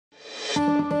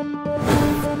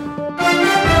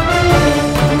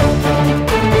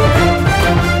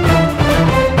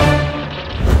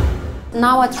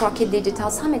now at Rocket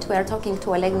Digital Summit we are talking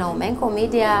to Oleg Naumenko,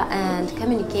 Media and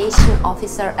Communication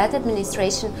Officer at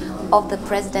Administration of the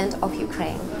President of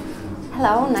Ukraine.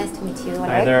 Hello, nice to meet you, Oleg.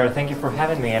 Hi there, thank you for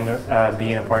having me and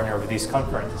being a partner of this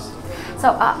conference. So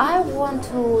I want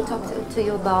to talk to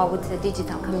you about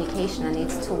digital communication and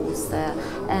its tools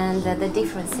and the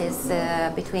differences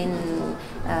between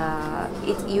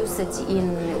its usage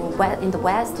in the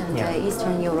West and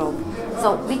Eastern Europe.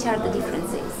 So which are the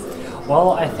differences?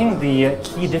 Well, I think the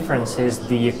key difference is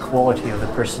the quality of the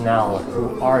personnel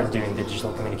who are doing the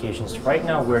digital communications. Right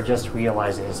now we're just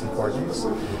realizing its importance,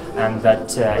 and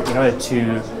that in order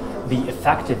to be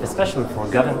effective, especially for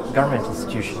government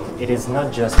institution, it is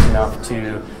not just enough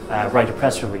to write a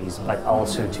press release, but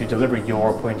also to deliver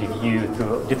your point of view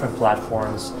through different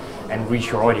platforms and reach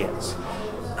your audience.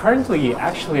 Currently,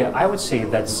 actually, I would say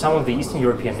that some of the Eastern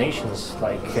European nations,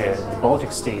 like the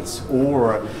Baltic states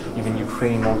or even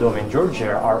Ukraine, Moldova and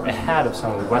Georgia, are ahead of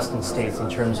some of the Western states in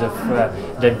terms of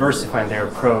diversifying their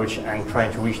approach and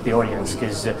trying to reach the audience,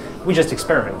 because we just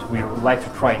experiment. We like to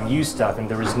try new stuff, and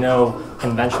there is no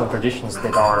conventional traditions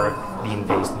that are being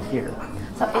based in here.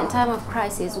 So in time of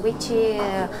crisis, which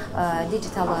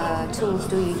digital tools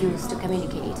do you use to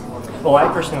communicate? Well, I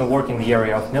personally work in the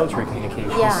area of military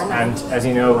communications, and as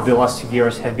you know, the last 2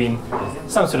 years have been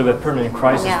some sort of a permanent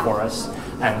crisis for us,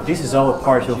 and this is all a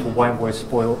part of a One Voice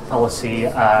policy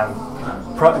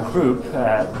group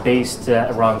based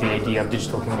around the idea of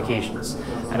digital communications.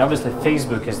 And obviously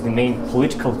Facebook as the main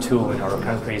political tool in our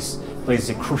countries plays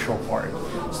a crucial part.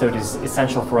 So it is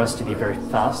essential for us to be very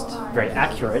fast, very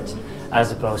accurate,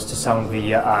 as opposed to some of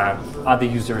the other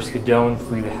users who don't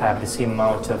really have the same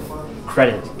amount of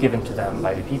credit given to them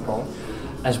by the people,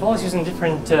 as well as using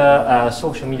different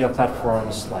social media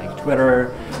platforms like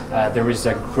Twitter. There is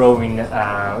a growing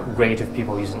rate of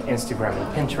people using Instagram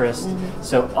and Pinterest.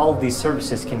 So all these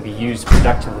services can be used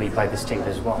productively by the state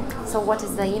as well. So what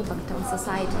is the impact on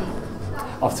society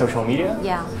of social media?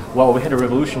 Yeah. Well, we had a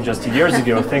revolution just 2 years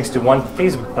ago thanks to one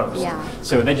Facebook post. Yeah.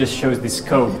 So that just shows the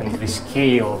scope and the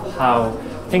scale of how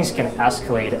things can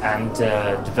escalate and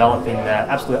develop in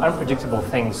absolutely unpredictable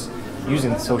things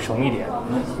using social media.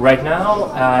 Right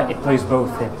now, it plays both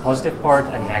a positive part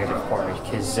and negative part,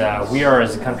 because we are,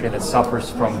 as a country that suffers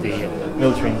from the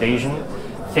military invasion,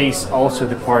 face also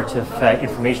the part of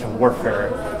information warfare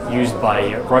used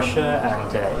by Russia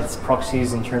and its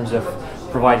proxies in terms of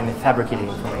providing the fabricated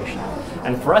information.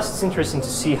 And for us it's interesting to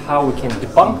see how we can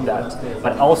debunk that,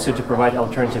 but also to provide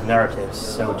alternative narratives,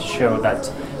 so to show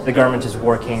that the government is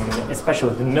working,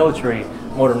 especially the military,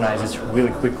 modernizes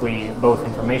really quickly, both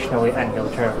informationally and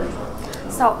militarily.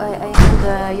 So in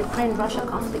the Ukraine-Russia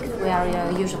conflict we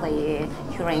are usually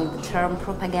hearing the term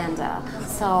propaganda.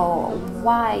 So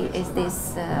why is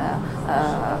this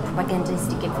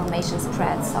propagandistic information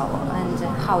spread so, and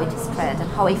how it is spread and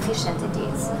how efficient it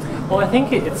is? Well, I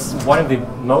think it's one of the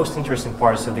most interesting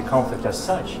parts of the conflict as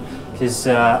such, because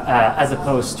as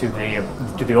opposed to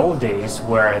the old days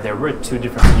where there were two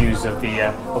different views of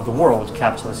the world,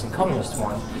 capitalist and communist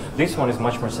one, this one is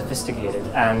much more sophisticated.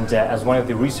 And as one of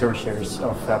the researchers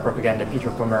of propaganda, Peter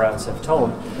Pomerantsev, have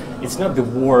told, it's not the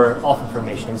war of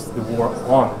information, it's the war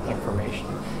on information.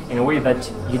 In a way that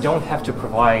you don't have to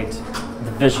provide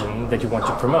the vision that you want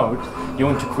to promote, you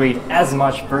want to create as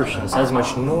much versions, as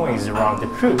much noise around the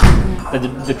truth, that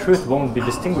the truth won't be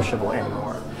distinguishable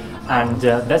anymore. And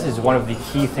that is one of the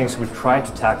key things we try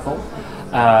to tackle,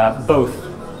 both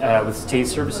with state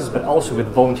services, but also with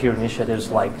volunteer initiatives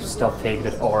like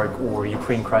StopFake.org or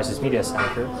Ukraine Crisis Media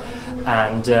Center.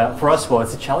 And for us, well,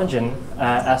 it's a challenging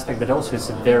aspect, but also it's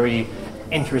a very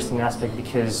interesting aspect,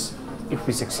 because if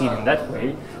we succeed in that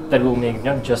way, that will make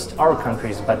not just our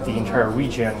countries, but the entire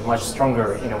region much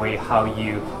stronger in a way how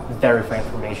you verify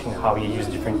information, how you use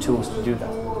different tools to do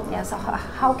that. Yeah, so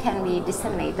how can we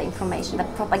disseminate the information, the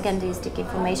propagandistic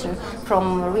information,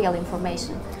 from real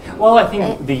information? Well, I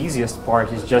think the easiest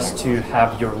part is just to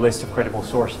have your list of credible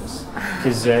sources,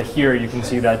 because here you can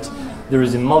see that there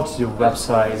is a multitude of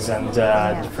websites and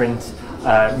different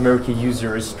murky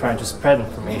users trying to spread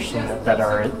information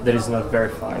that is not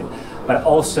verified. But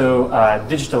also,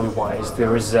 digitally wise,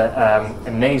 there is an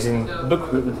amazing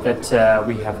book that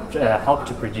we have helped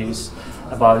to produce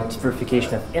about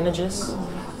verification of images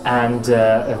and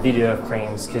video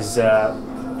frames, because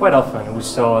quite often we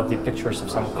saw the pictures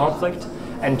of some conflict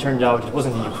and it turned out it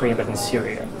wasn't in Ukraine but in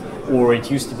Syria, or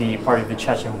it used to be part of the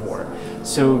Chechen war.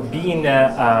 So being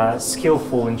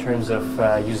skillful in terms of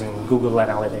using Google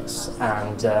Analytics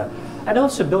and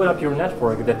also build up your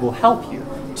network that will help you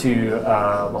to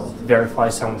verify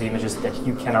some of the images that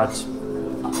you cannot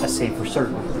say for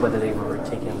certain whether they were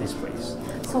taken in this place.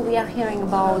 also we are hearing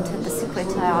about the secret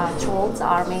trolls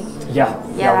army.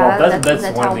 Well, that's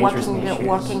that one of are the interesting issues.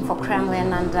 working for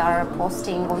Kremlin and are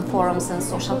posting on forums and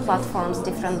social platforms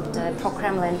different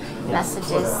pro-Kremlin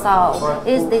messages. So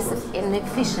is this an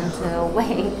efficient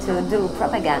way to do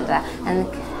propaganda,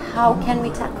 and how can we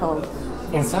tackle?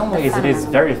 In some ways, it is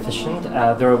very efficient.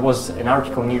 There was an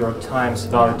article in New York Times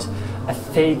about a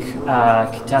fake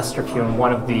catastrophe on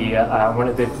one of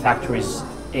the factories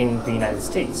in the United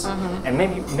States, and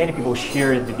many people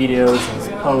shared the videos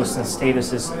and posts and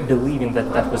statuses believing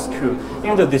that that was true,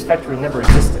 even though this factory never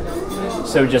existed.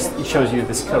 So just it shows you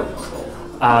the scope.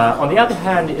 On the other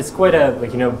hand, it's quite a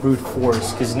brute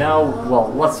force, because now, well,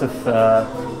 lots of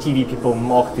TV people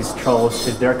mock these trolls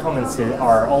because their comments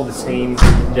are all the same.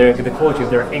 The quality of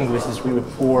their English is really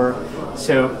poor.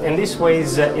 So in these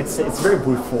ways, it's very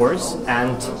brute force,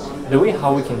 and the way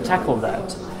how we can tackle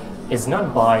that is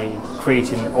not by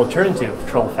creating alternative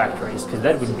troll factories, because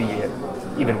that would be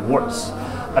even worse,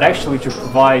 but actually to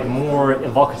provide more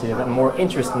evocative and more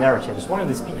interesting narratives. One of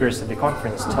the speakers at the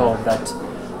conference told that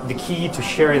the key to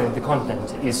sharing the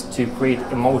content is to create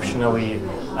emotionally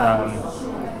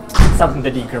something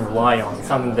that you can rely on,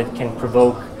 something that can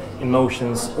provoke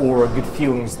emotions or good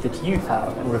feelings that you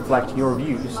have and reflect your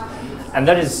views. And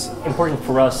that is important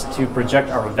for us to project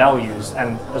our values,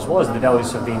 and as well as the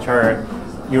values of the entire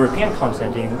European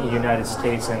continent in the United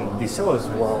States and the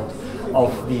civilized world,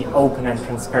 of the open and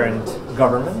transparent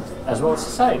government as well as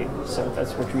society. So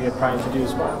that's what we are trying to do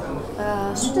as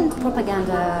well. Shouldn't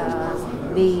propaganda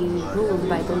be ruled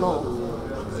by the law?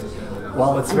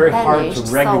 Well, it's very hard to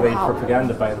regulate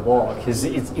propaganda by law, because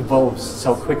it evolves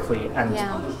so quickly. And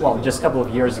well, just a couple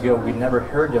of years ago, we never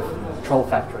heard of troll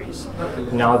factories.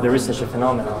 Now there is such a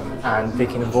phenomenon, and they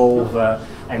can evolve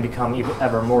and become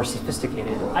ever more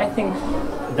sophisticated. I think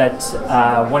that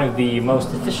one of the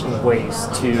most efficient ways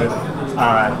to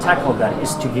tackle that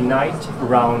is to unite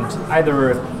around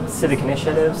either civic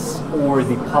initiatives or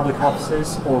the public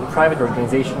offices or private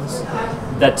organizations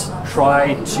that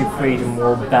try to create a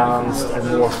more balanced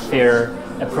and more fair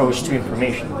approach to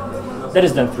information. That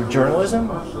is done through journalism,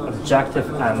 objective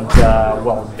and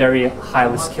well, very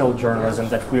highly skilled journalism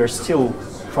that we are still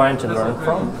trying to learn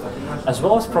from, as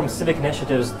well as from civic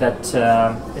initiatives that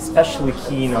especially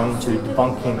keen on to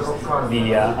debunking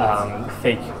the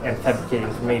fake and fabricated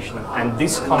information. And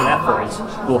this common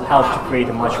effort will help to create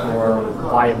a much more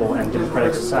viable and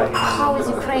democratic society. How is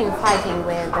Ukraine fighting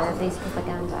with this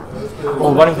propaganda?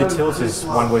 Well, one of the tools is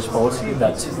one-voice policy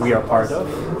that we are part of,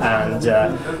 and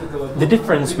the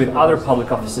difference with other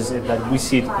public offices is that we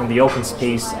sit in the open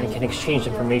space and can exchange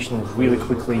information really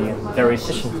quickly and very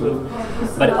efficiently,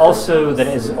 but also that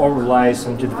is all relies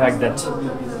on to the fact that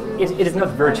it is not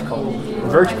vertical.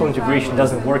 Vertical integration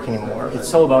doesn't work anymore.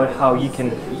 It's all about how you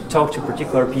can talk to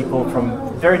particular people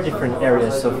from very different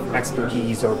areas of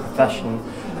expertise or profession,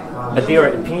 but they are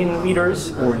opinion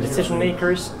leaders or decision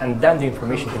makers, and then the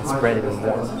information can spread even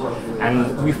more.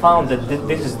 And we found that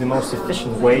this is the most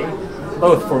efficient way,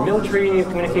 both for military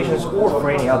communications or for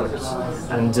any others.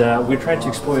 And we're trying to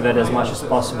exploit that as much as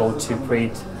possible to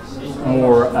create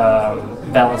more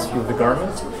balanced view of the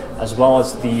government, as well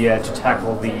as to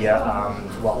tackle the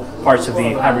well, parts of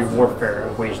the hybrid warfare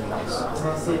waged on us.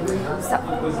 So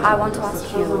I want to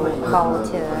ask you about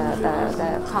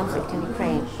the conflict in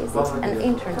Ukraine. Is it an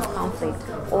internal conflict,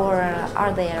 or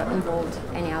are there involved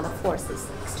any other forces,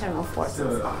 external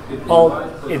forces?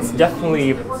 Well, it's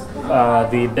definitely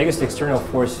the biggest external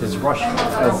force is Russia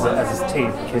as a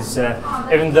state, because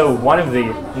even though one of the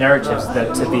narratives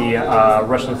that the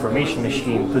Russian information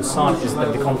machine puts on is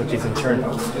that the conflict is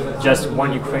internal, just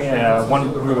one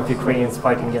group of Ukrainians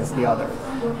fighting against the other,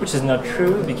 which is not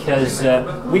true, because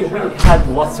we had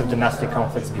lots of domestic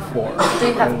conflicts before. Do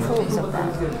you have proofs of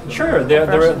that? Sure,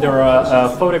 there are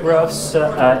photographs,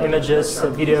 images,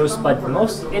 videos, but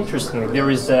most interestingly, there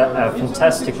is a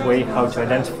fantastic way how to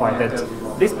identify that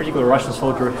this particular Russian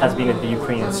soldier has been at the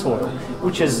Ukrainian soil,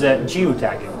 which is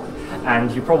geotagging.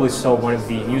 And you probably saw one of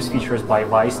the news features by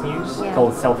Vice News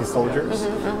called Selfie Soldiers,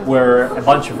 where a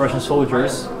bunch of Russian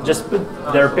soldiers just put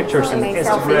their pictures on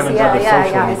Instagram and other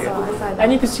social media.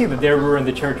 And you can see that they were in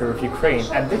the territory of Ukraine,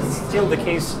 and this is still the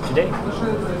case today.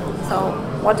 So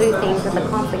what do you think that the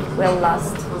conflict will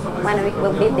last? When it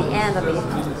will be the end of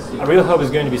it? I really hope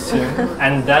it's going to be soon,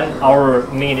 and then our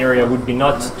main area would be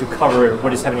not to cover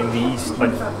what is happening in the East, but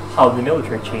how the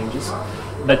military changes.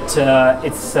 But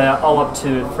it's all up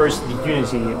to first the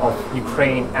unity of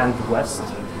Ukraine and the West,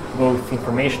 both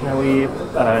informationally,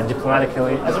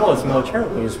 diplomatically, as well as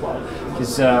militarily as well,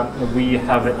 because we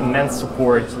have immense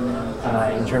support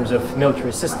in terms of military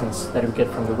assistance that we get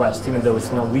from the West, even though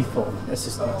it's not lethal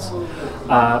assistance.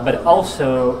 But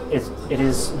also, it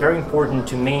is very important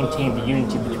to maintain the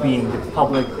unity between the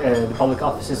public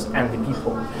offices and the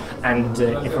people. And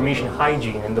information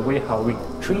hygiene and the way how we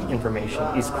treat information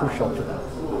is crucial to that.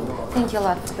 Thank you a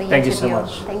lot for the Thank you interview. so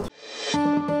much. Thank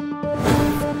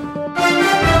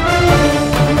you.